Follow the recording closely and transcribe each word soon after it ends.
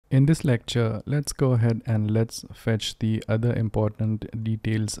In this lecture, let's go ahead and let's fetch the other important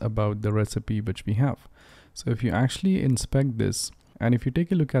details about the recipe which we have. So if you actually inspect this, and if you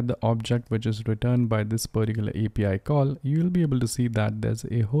take a look at the object which is returned by this particular API call, you will be able to see that there's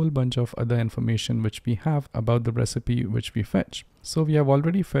a whole bunch of other information which we have about the recipe which we fetch. So we have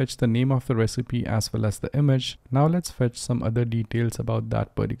already fetched the name of the recipe as well as the image. Now let's fetch some other details about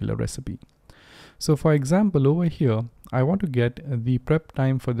that particular recipe. So for example, over here, I want to get the prep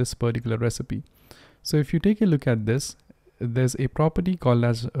time for this particular recipe. So if you take a look at this, there's a property called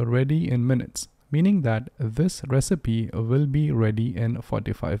as ready in minutes, meaning that this recipe will be ready in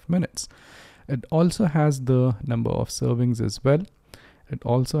 45 minutes. It also has the number of servings as well. It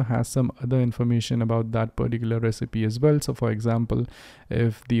also has some other information about that particular recipe as well. So for example,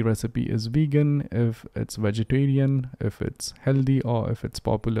 if the recipe is vegan, if it's vegetarian, if it's healthy, or if it's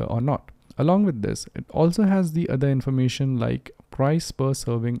popular or not. Along with this, it also has the other information like price per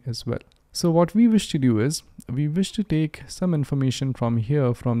serving as well. So what we wish to do is, we wish to take some information from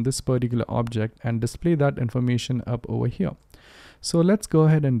here, from this particular object, and display that information up over here. So let's go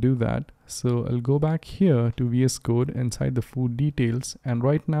ahead and do that. So I'll go back here to VS Code inside the food details. And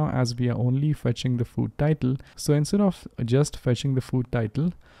right now, as we are only fetching the food title, so instead of just fetching the food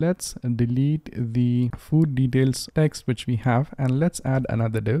title, let's delete the food details text which we have, and let's add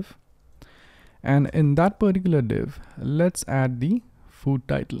another div. And in that particular div, let's add the food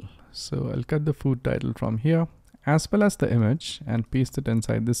title. So I'll cut the food title from here as well as the image and paste it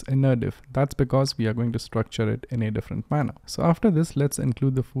inside this inner div. That's because we are going to structure it in a different manner. So after this, let's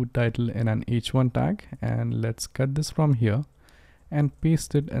include the food title in an h1 tag, and let's cut this from here and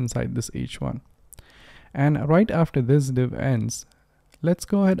paste it inside this h1. And right after this div ends, let's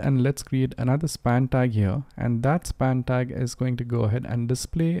go ahead and let's create another span tag here, and that span tag is going to go ahead and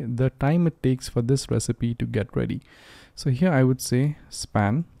display the time it takes for this recipe to get ready. So here I would say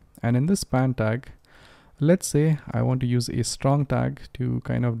span, and in this span tag, let's say I want to use a strong tag to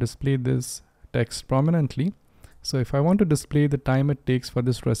kind of display this text prominently. So if I want to display the time it takes for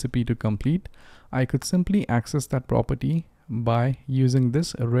this recipe to complete, I could simply access that property by using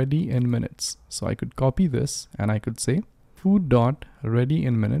this ready in minutes. So I could copy this and I could say food.ready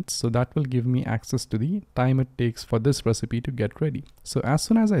in minutes. So that will give me access to the time it takes for this recipe to get ready. So as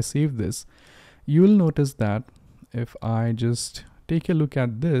soon as I save this, you will notice that if I just take a look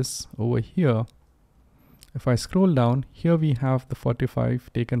at this over here, if I scroll down, here we have the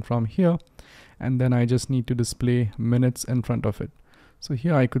 45 taken from here, and then I just need to display minutes in front of it. So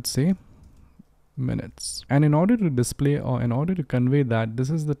here I could say minutes. And in order to display, or in order to convey that this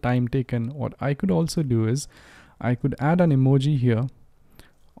is the time taken, what I could also do is I could add an emoji here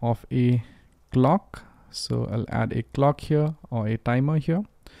of a clock. So I'll add a clock here or a timer here,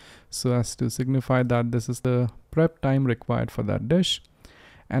 so as to signify that this is the prep time required for that dish.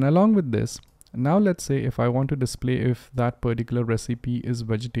 And along with this, now let's say if I want to display if that particular recipe is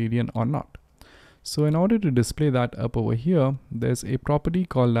vegetarian or not. So in order to display that up over here, there's a property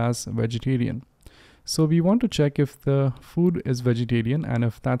called as vegetarian. So we want to check if the food is vegetarian, and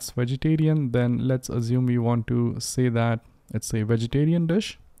if that's vegetarian, then let's assume we want to say that it's a vegetarian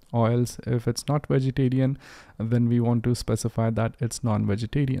dish, or else if it's not vegetarian, then we want to specify that it's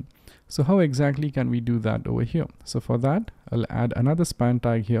non-vegetarian. So how exactly can we do that over here? So for that, I'll add another span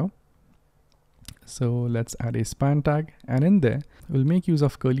tag here. So let's add a span tag, and in there we'll make use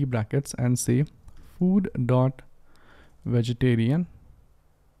of curly brackets and say food.vegetarian.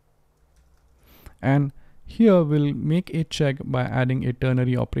 And here we'll make a check by adding a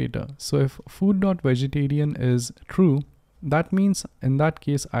ternary operator. So if food.vegetarian is true, that means in that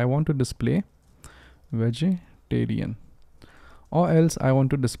case I want to display vegetarian, or else I want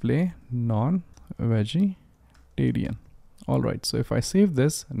to display non-vegetarian. Alright, so if I save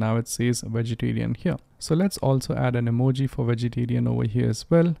this, now it says vegetarian here. So let's also add an emoji for vegetarian over here as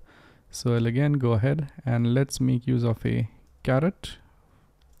well. So I'll again go ahead and let's make use of a carrot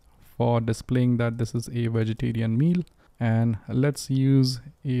for displaying that this is a vegetarian meal. And let's use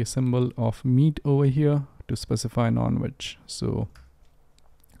a symbol of meat over here to specify non-veg. So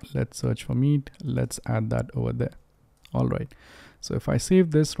let's search for meat. Let's add that over there. Alright, so if I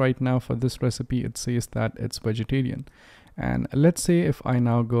save this right now for this recipe, it says that it's vegetarian. And let's say if I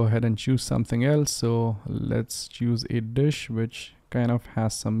now go ahead and choose something else, so let's choose a dish which kind of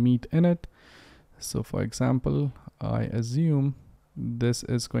has some meat in it. So for example, I assume this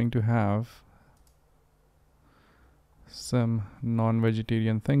is going to have some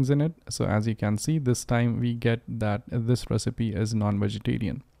non-vegetarian things in it. So as you can see, this time we get that this recipe is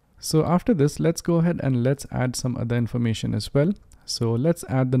non-vegetarian. So after this, let's go ahead and let's add some other information as well. So let's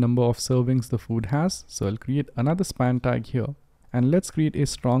add the number of servings the food has. So I'll create another span tag here. and let's create a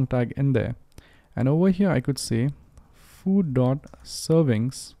strong tag in there. And over here I could say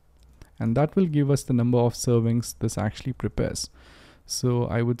food.servings, and that will give us the number of servings this actually prepares. So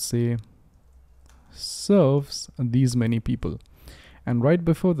I would say serves these many people. And right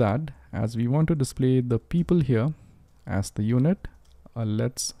before that, as we want to display the people here as the unit,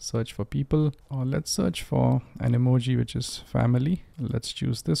 let's search for people, or let's search for an emoji which is family. Let's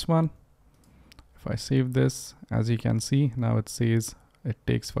choose this one. If I save this, as you can see, now it says it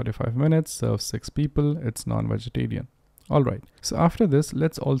takes 45 minutes, serves 6 people, it's non-vegetarian. All right, so after this,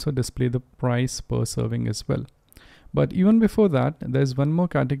 let's also display the price per serving as well. But even before that, there's one more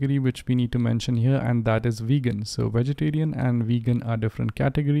category which we need to mention here, and that is vegan. So vegetarian and vegan are different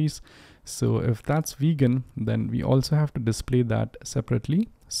categories. So if that's vegan, then we also have to display that separately.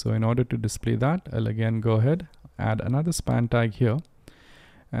 So in order to display that, I'll again go ahead, add another span tag here.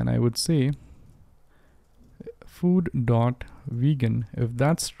 And I would say food.vegan. If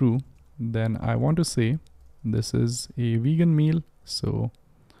that's true, then I want to say this is a vegan meal. So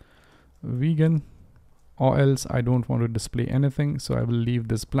vegan, or else I don't want to display anything, so I will leave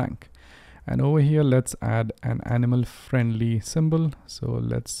this blank. And over here, let's add an animal friendly symbol. So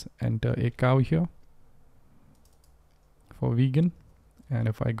let's enter a cow here for vegan. And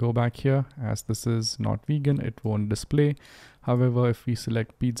if I go back here, as this is not vegan, it won't display. However, if we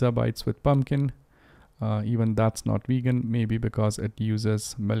select pizza bites with pumpkin, even that's not vegan, maybe because it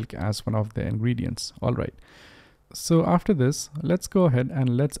uses milk as one of the ingredients. All right. So after this, let's go ahead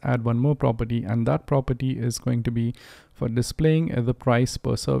and let's add one more property, and that property is going to be for displaying the price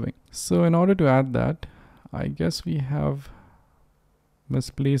per serving. So in order to add that, I guess we have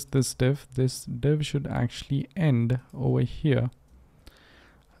misplaced this div. This div should actually end over here.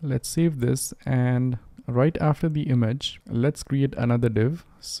 Let's save this, and right after the image, let's create another div.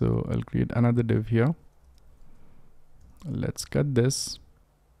 So I'll create another div here. Let's cut this.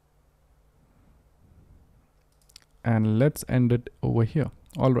 And let's end it over here.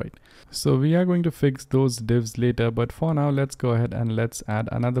 All right, so we are going to fix those divs later, but for now, let's go ahead and let's add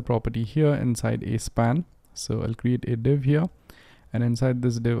another property here inside a span. So I'll create a div here, and inside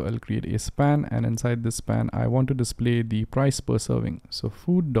this div, I'll create a span, and inside this span, I want to display the price per serving. So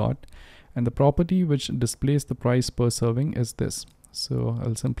food dot, and the property which displays the price per serving is this. So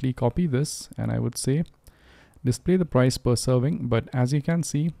I'll simply copy this, and I would say display the price per serving. But as you can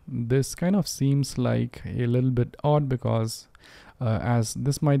see, this kind of seems like a little bit odd, because as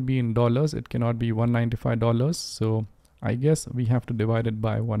this might be in dollars, it cannot be $195. So I guess we have to divide it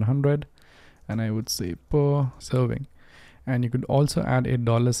by 100, and I would say per serving. And you could also add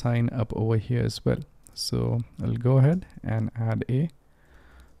a $sign up over here as well. So I'll go ahead and add a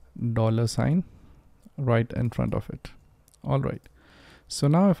 $sign right in front of it. All right. So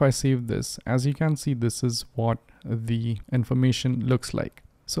now if I save this, as you can see, this is what the information looks like.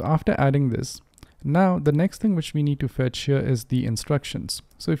 So after adding this, now the next thing which we need to fetch here is the instructions.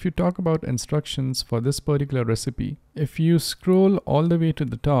 So if you talk about instructions for this particular recipe, if you scroll all the way to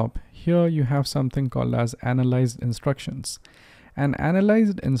the top, here you have something called as analyzed instructions. And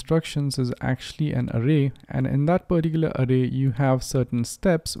analyzed instructions is actually an array, and in that particular array you have certain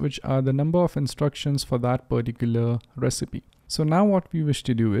steps which are the number of instructions for that particular recipe. So now what we wish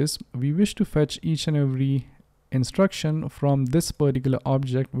to do is we wish to fetch each and every instruction from this particular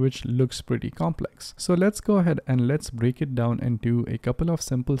object, which looks pretty complex. So let's go ahead and let's break it down into a couple of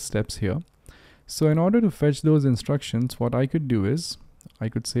simple steps here. So in order to fetch those instructions, what I could do is I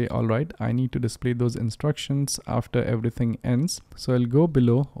could say, all right, I need to display those instructions after everything ends. So I'll go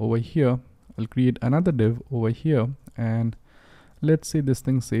below over here. I'll create another div over here, and let's say this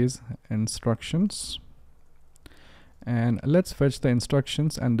thing says instructions. And let's fetch the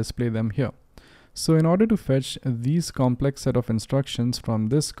instructions and display them here. So in order to fetch these complex set of instructions from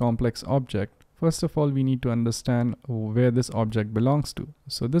this complex object, first of all, we need to understand where this object belongs to.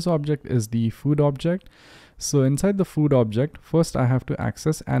 So this object is the food object. So inside the food object, first I have to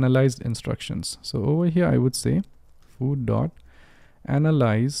access analyzed instructions. So over here, I would say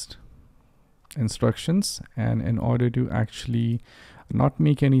food.analyzed instructions. And in order to actually not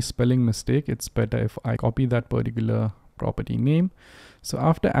make any spelling mistake, it's better if I copy that particular property name. So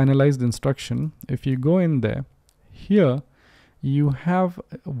after analyzed instruction, if you go in there, here you have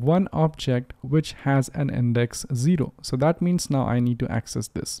one object which has an index 0. So that means now I need to access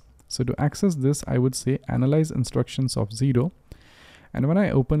this. So to access this, I would say analyze instructions of 0. And when I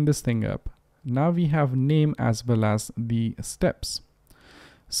open this thing up, now we have name as well as the steps.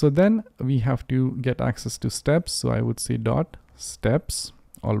 So then we have to get access to steps. So I would say dot steps.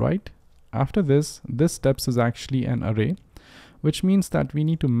 All right. After this steps is actually an array. which means that we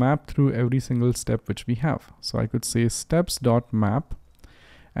need to map through every single step which we have. So I could say steps.map,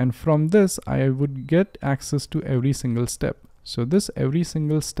 and from this I would get access to every single step. So this every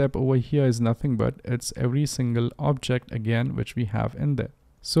single step over here is nothing but it's every single object again which we have in there.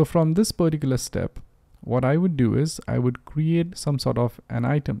 So from this particular step, what I would do is I would create some sort of an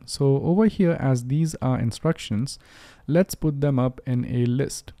item. So over here, as these are instructions, let's put them up in a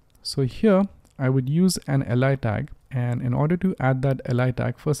list. So here I would use an li tag, and in order to add that li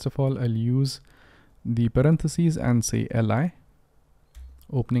tag, first of all I'll use the parentheses and say li,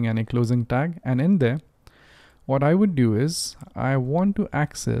 opening and a closing tag, and in there what I would do is I want to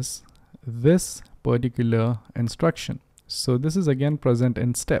access this particular instruction. So this is again present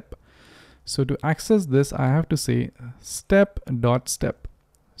in step. So to access this, I have to say step.step.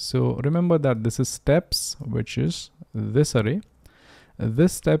 So remember that this is steps, which is this array.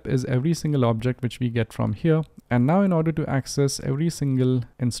 This step is every single object which we get from here. And now in order to access every single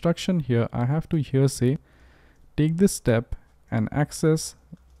instruction here, I have to here say, take this step and access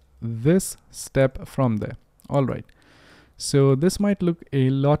this step from there. All right. So this might look a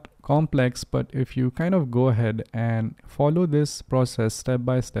lot complex, but if you kind of go ahead and follow this process step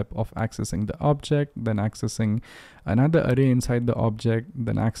by step of accessing the object, then accessing another array inside the object,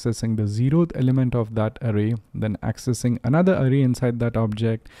 then accessing the 0th element of that array, then accessing another array inside that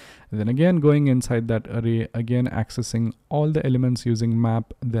object, then again going inside that array, again accessing all the elements using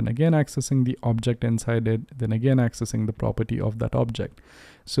map, then again accessing the object inside it, then again accessing the property of that object.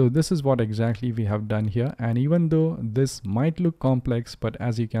 So this is what exactly we have done here, and even though this might look complex, but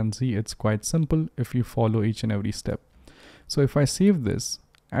as you can see it's quite simple if you follow each and every step. So if I save this,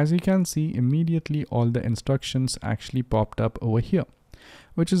 as you can see, immediately all the instructions actually popped up over here,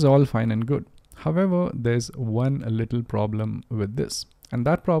 which is all fine and good. However, there's one little problem with this, and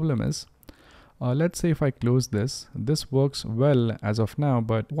that problem is let's say if I close this, this works well as of now,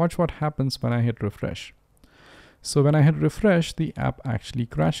 but watch what happens when I hit refresh. So when I hit refresh, the app actually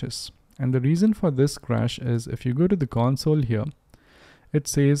crashes. And the reason for this crash is if you go to the console here, it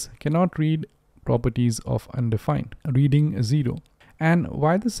says cannot read properties of undefined, reading 0. And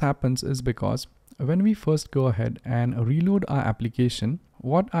why this happens is because when we first go ahead and reload our application,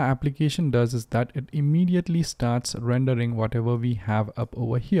 what our application does is that it immediately starts rendering whatever we have up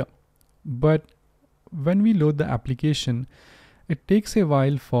over here. But when we load the application, it takes a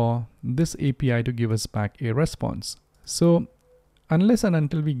while for this API to give us back a response. So unless and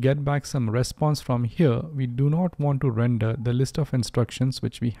until we get back some response from here, we do not want to render the list of instructions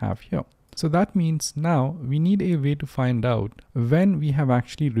which we have here. So that means now we need a way to find out when we have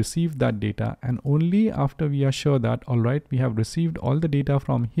actually received that data, and only after we are sure that, all right, we have received all the data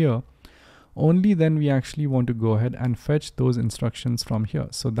from here, only then we actually want to go ahead and fetch those instructions from here.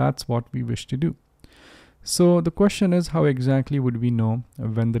 So that's what we wish to do. So the question is, how exactly would we know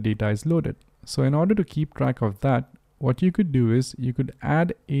when the data is loaded? So in order to keep track of that, what you could do is you could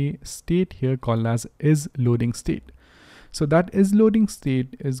add a state here called as isLoadingState. So that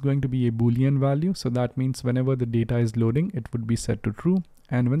isLoadingState is going to be a Boolean value. So that means whenever the data is loading, it would be set to true.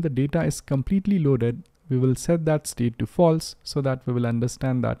 And when the data is completely loaded, we will set that state to false so that we will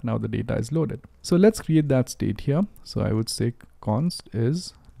understand that now the data is loaded. So let's create that state here. So I would say const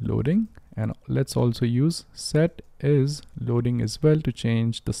is loading, and let's also use set is loading as well to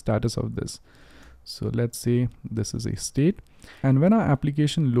change the status of this. So let's say this is a state, and when our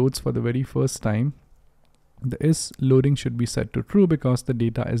application loads for the very first time, the is loading should be set to true because the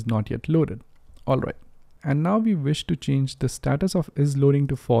data is not yet loaded. All right. And now we wish to change the status of is loading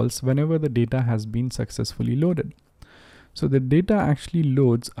to false whenever the data has been successfully loaded. So the data actually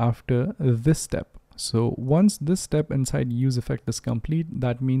loads after this step. So once this step inside useEffect is complete,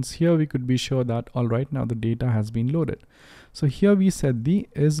 that means here we could be sure that, all right, now the data has been loaded. So here we set the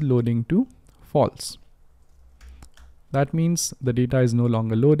is loading to false. That means the data is no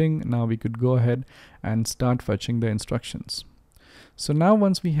longer loading. Now we could go ahead and start fetching the instructions. So now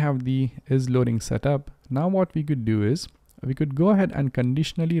once we have the is loading set up, now what we could do is we could go ahead and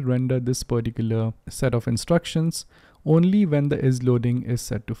conditionally render this particular set of instructions only when the is loading is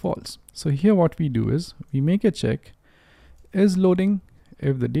set to false. So here what we do is we make a check is loading.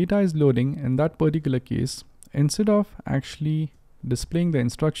 If the data is loading in that particular case, instead of actually displaying the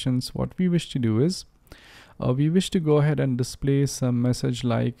instructions, what we wish to do is we wish to go ahead and display some message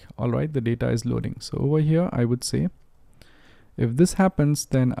like, all right, the data is loading. So over here, I would say, if this happens,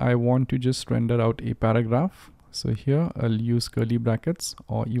 then I want to just render out a paragraph. So here I'll use curly brackets,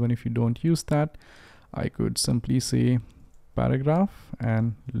 or even if you don't use that, I could simply say paragraph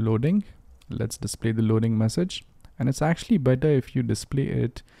and loading. Let's display the loading message. And it's actually better if you display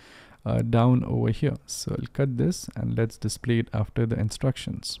it down over here. So I'll cut this and let's display it after the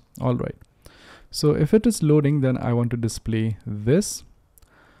instructions. All right. So if it is loading, then I want to display this,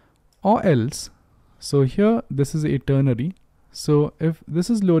 or else, so here this is a ternary. So if this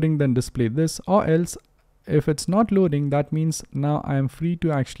is loading, then display this, or else if it's not loading, that means now I am free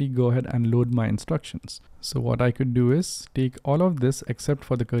to actually go ahead and load my instructions. So what I could do is take all of this except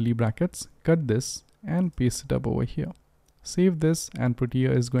for the curly brackets, cut this and paste it up over here. Save this, and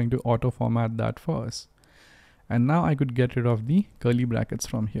Protea is going to auto format that for us. And now I could get rid of the curly brackets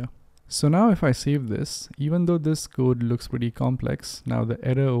from here. So now if I save this, even though this code looks pretty complex, now the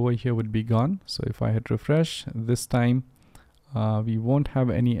error over here would be gone. So if I hit refresh, this time we won't have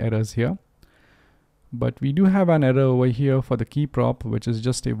any errors here. But we do have an error over here for the key prop, which is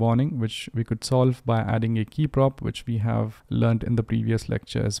just a warning, which we could solve by adding a key prop, which we have learned in the previous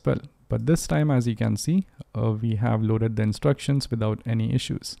lecture as well. But this time, as you can see, we have loaded the instructions without any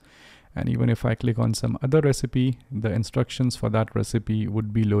issues. And even if I click on some other recipe, the instructions for that recipe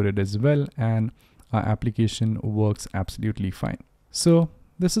would be loaded as well, and our application works absolutely fine. So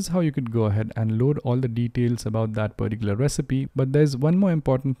this is how you could go ahead and load all the details about that particular recipe. But there's one more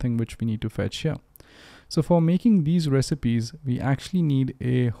important thing which we need to fetch here. So for making these recipes, we actually need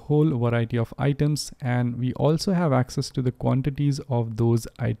a whole variety of items, and we also have access to the quantities of those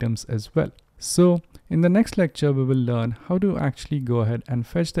items as well. So in the next lecture, we will learn how to actually go ahead and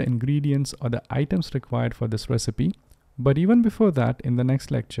fetch the ingredients or the items required for this recipe. But even before that, in the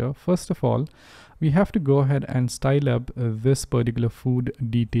next lecture, first of all, we have to go ahead and style up this particular food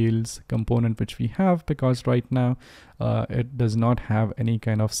details component which we have, because right now it does not have any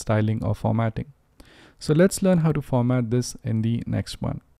kind of styling or formatting. So let's learn how to format this in the next one.